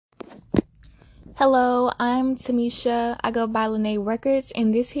Hello, I'm Tamisha. I go by Lene Records,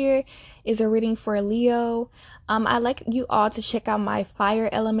 and this here is a reading for Leo. I'd like you all to check out my Fire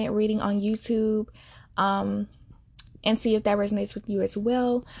Element reading on YouTube, um, and see if that resonates with you as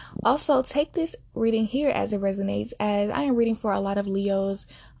well. Also, take this reading here as it resonates, as I am reading for a lot of Leos,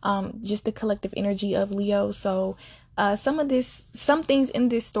 just the collective energy of Leo. So, some things in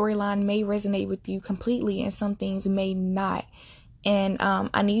this storyline may resonate with you completely, and some things may not. And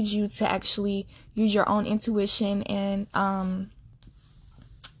I need you to actually use your own intuition and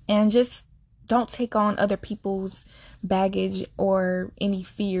just don't take on other people's baggage or any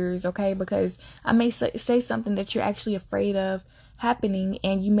fears, okay? Because I may say something that you're actually afraid of happening,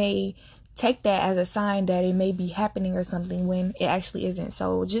 and you may take that as a sign that it may be happening or something when it actually isn't.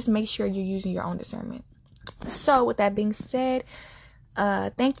 So just make sure you're using your own discernment. So with that being said,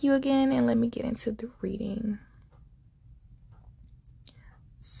 thank you again, and let me get into the reading.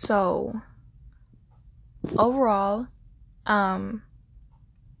 So overall, well,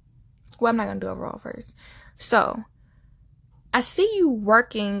 I'm not gonna do overall first. So I see you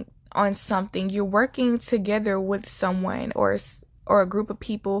working on something. You're working together with someone or a group of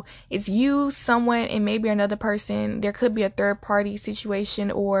people. It's you, someone, and maybe another person. There could be a third party situation,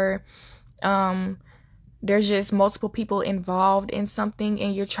 or there's just multiple people involved in something,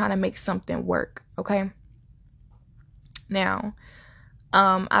 and you're trying to make something work. Okay. Now,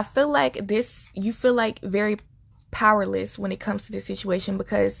 I feel like you feel like very powerless when it comes to this situation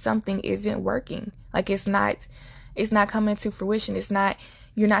because something isn't working. Like it's not coming to fruition.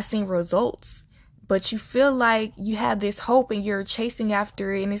 You're not seeing results, but you feel like you have this hope and you're chasing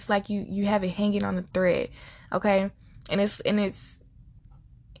after it, and it's like you have it hanging on a thread. Okay. And it's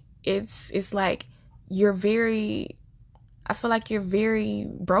like I feel like you're very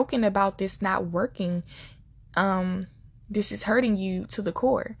broken about this not working. This is hurting you to the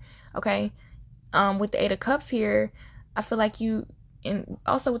core. Okay. With the Eight of Cups here, I feel like and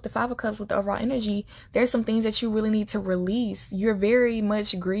also with the Five of Cups, with the overall energy, there's some things that you really need to release. You're very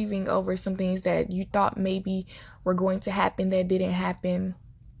much grieving over some things that you thought maybe were going to happen that didn't happen.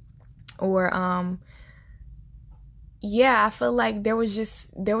 Or yeah, I feel like there was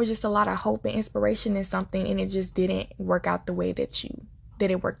just a lot of hope and inspiration in something, and it just didn't work out the way that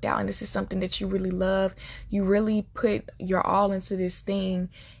it worked out. And this is something that you really love. You really put your all into this thing,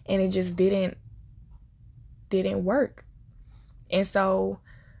 and it just didn't work. And so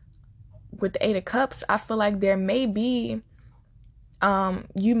with the Eight of Cups, I feel like there may be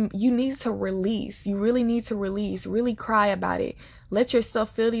you need to release. You really need to release. Really cry about it. Let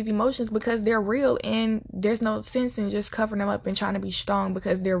yourself feel these emotions because they're real, and there's no sense in just covering them up and trying to be strong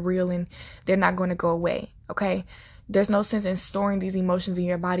because they're real and they're not going to go away. Okay? There's no sense in storing these emotions in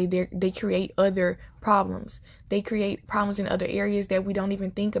your body. They create other problems. They create problems in other areas that we don't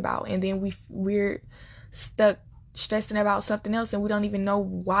even think about, and then we're stuck stressing about something else, and we don't even know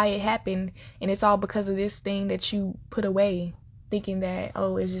why it happened, and it's all because of this thing that you put away, thinking that,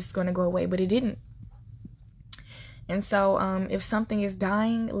 oh, it's just going to go away, but it didn't. And so if something is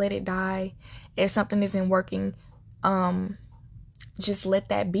dying, let it die. If something isn't working, just let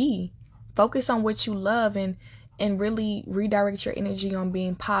that be. Focus on what you love, and really redirect your energy on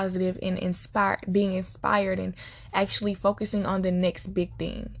being positive and being inspired, and actually focusing on the next big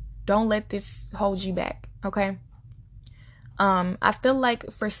thing. Don't let this hold you back. Okay. I feel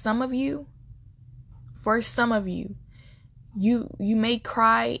like for some of you, you may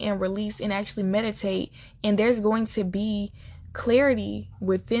cry and release and actually meditate, and there's going to be clarity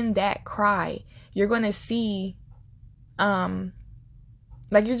within that cry. You're going to see,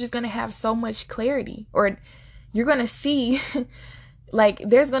 like you're just going to have so much clarity, or you're going to see, like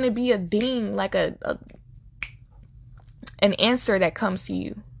there's going to be a ding, like an answer that comes to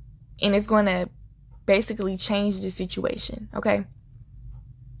you, and it's going to basically change the situation. Okay.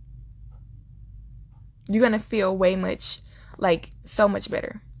 You're going to feel so much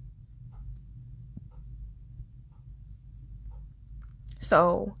better.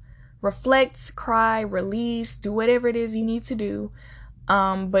 So reflect, cry, release, do whatever it is you need to do.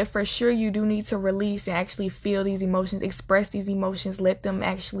 But for sure you do need to release and actually feel these emotions, express these emotions, let them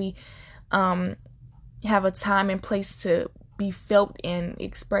actually have a time and place to be felt and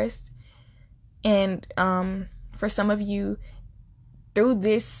expressed. And for some of you, through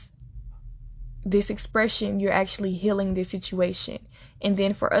this expression, you're actually healing this situation. And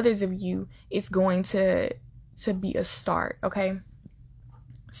then for others of you, it's going to be a start. Okay.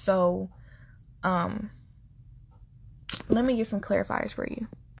 So let me get some clarifiers for you.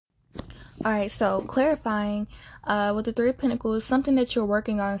 All right, so clarifying with the Three of Pentacles, something that you're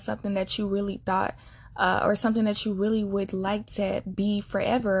working on, something that you really thought or something that you really would like to be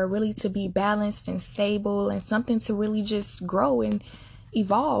forever, or really to be balanced and stable, and something to really just grow and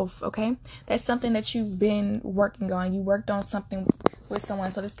evolve. Okay, that's something that you've been working on. You worked on something with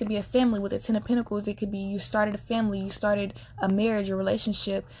someone. So this could be a family with the 10 of Pentacles. It could be you started a family, you started a marriage, a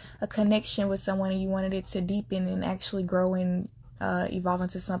relationship, a connection with someone, and you wanted it to deepen and actually grow and evolve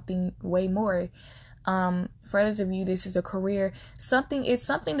into something way more. For others of you, this is a career. It's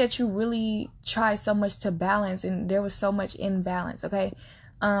something that you really try so much to balance, and there was so much imbalance. Okay.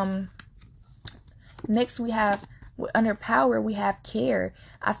 Next we have, under power, we have care.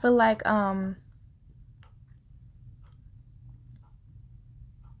 I feel like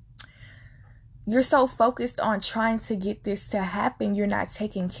you're so focused on trying to get this to happen, you're not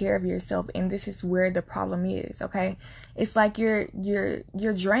taking care of yourself, and this is where the problem is. Okay, it's like you're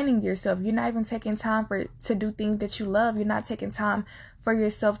draining yourself. You're not even taking time to do things that you love. You're not taking time for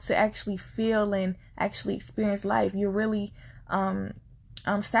yourself to actually feel and actually experience life. You're really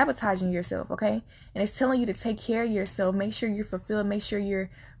sabotaging yourself. Okay, and it's telling you to take care of yourself. Make sure you're fulfilled. Make sure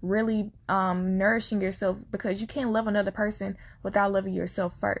you're really nourishing yourself, because you can't love another person without loving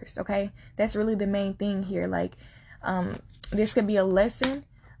yourself first. Okay, that's really the main thing here. Like this could be a lesson.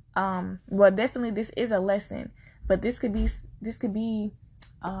 Well, definitely this is a lesson, but this could be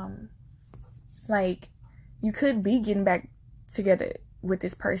like you could be getting back together with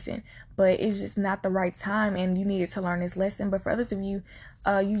this person, but it's just not the right time, and you needed to learn this lesson. But for others of you,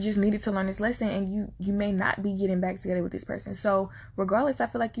 you just needed to learn this lesson, and you may not be getting back together with this person. So regardless, I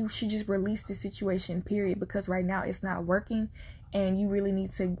feel like you should just release the situation, period, because right now it's not working, and you really need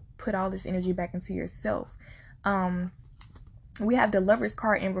to put all this energy back into yourself. We have the Lovers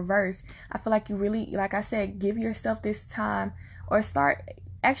card in reverse. I feel like you really, like I said, give yourself this time, or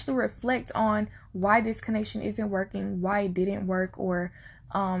actually reflect on why this connection isn't working, why it didn't work, or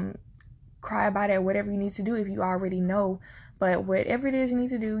cry about it, whatever you need to do if you already know. But whatever it is you need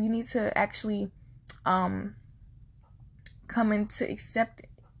to do, you need to actually come into accept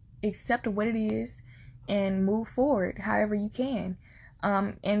what it is and move forward however you can.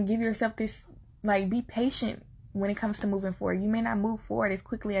 And give yourself this, like, be patient when it comes to moving forward. You may not move forward as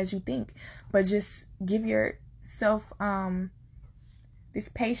quickly as you think, but just give yourself this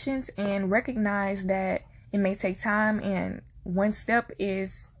patience, and recognize that it may take time, and one step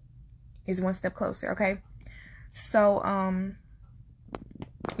is one step closer. Okay, so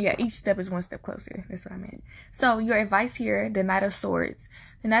yeah, each step is one step closer. That's what I meant. So your advice here, the Knight of Swords.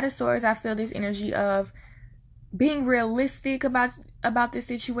 The Knight of Swords, I feel this energy of being realistic about this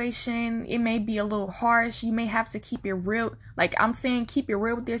situation. It may be a little harsh. You may have to keep it real. Like I'm saying, keep it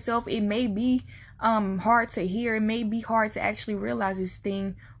real with yourself. It may be hard to hear. It may be hard to actually realize this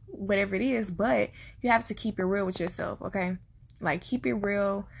thing, whatever it is, but you have to keep it real with yourself. Okay, like keep it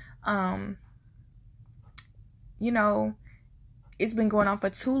real. You know, it's been going on for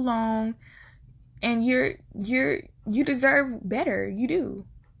too long, and you deserve better. You do.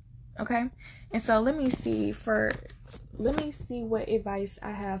 Okay, and so let me see what advice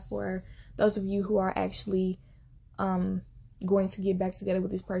I have for those of you who are actually going to get back together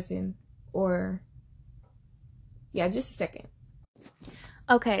with this person. Or yeah, just a second.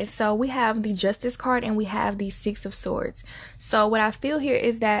 Okay, so we have the Justice card and we have the Six of Swords. So what I feel here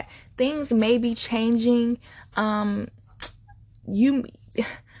is that things may be changing. We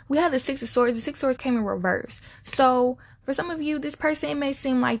have the Six of Swords. The Six of Swords came in reverse. So for some of you, this person, it may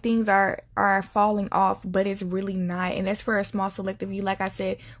seem like things are falling off, but it's really not. And that's for a small select of you. Like I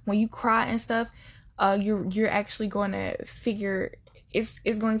said, when you cry and stuff, you're actually going to figure it's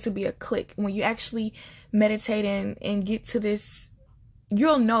going to be a click. When you actually meditate and get to this,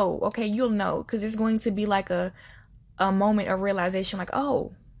 you'll know. Okay, you'll know, because it's going to be like a moment of realization, like,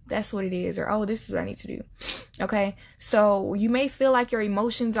 oh, that's what it is, or oh, this is what I need to do. Okay, so you may feel like your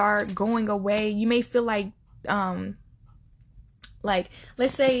emotions are going away. You may feel like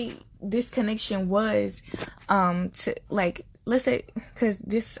let's say this connection was to, like, let's say, because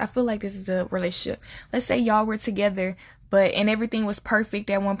this, I feel like this is a relationship. Let's say y'all were together, and everything was perfect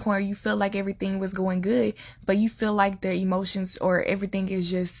at one point, or you feel like everything was going good, but you feel like the emotions or everything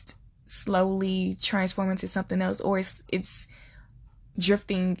is just slowly transforming to something else, or it's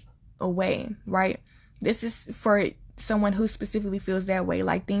drifting away, right? This is for someone who specifically feels that way,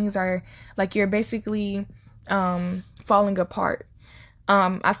 like things are, like you're basically falling apart.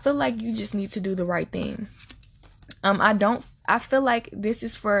 I feel like you just need to do the right thing. I feel like this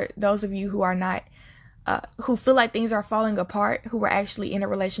is for those of you who are not, who feel like things are falling apart, who are actually in a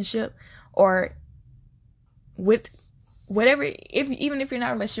relationship, or with whatever, even if you're not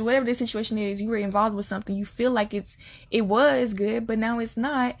in a relationship, whatever the situation is, you were involved with something, you feel like it was good, but now it's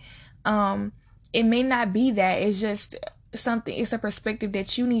not. it may not be that. It's just something, it's a perspective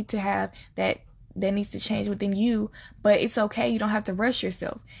that you need to have that needs to change within you. But it's okay. You don't have to rush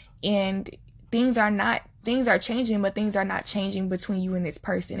yourself. And things are changing, but things are not changing between you and this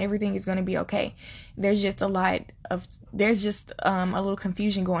person. Everything is going to be okay. There's just a little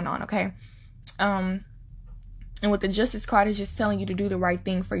confusion going on, okay? And what the Justice card is just telling you to do the right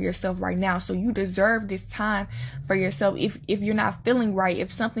thing for yourself right now. So you deserve this time for yourself. If you're not feeling right,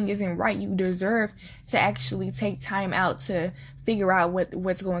 if something isn't right, you deserve to actually take time out to figure out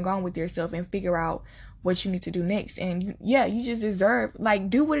what's going on with yourself and figure out what you need to do next. And you just deserve, like,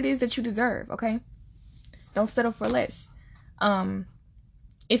 do what it is that you deserve, okay? Don't settle for less.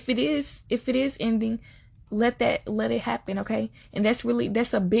 If it is ending, let it happen, okay? And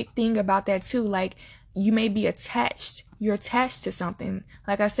that's a big thing about that too. Like, you may be attached. You're attached to something,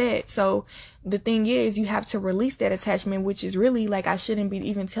 like I said. So the thing is, you have to release that attachment, which is really, like, I shouldn't be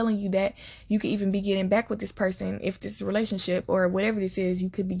even telling you that you could even be getting back with this person. If this relationship or whatever this is, you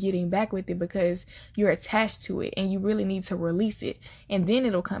could be getting back with it because you're attached to it and you really need to release it. And then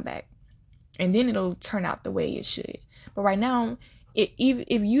it'll come back. And then it'll turn out the way it should. But right now, if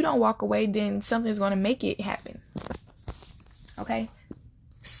you don't walk away, then something's going to make it happen. Okay?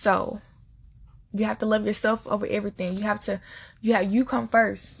 So you have to love yourself over everything. You come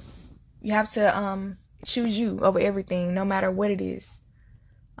first. You have to choose you over everything, no matter what it is.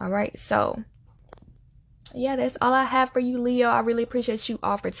 All right. So yeah, that's all I have for you, Leo. I really appreciate you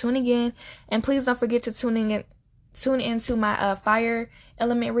all for tuning in, and please don't forget to tune into my fire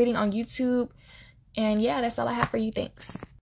element reading on YouTube. And yeah, that's all I have for you. Thanks.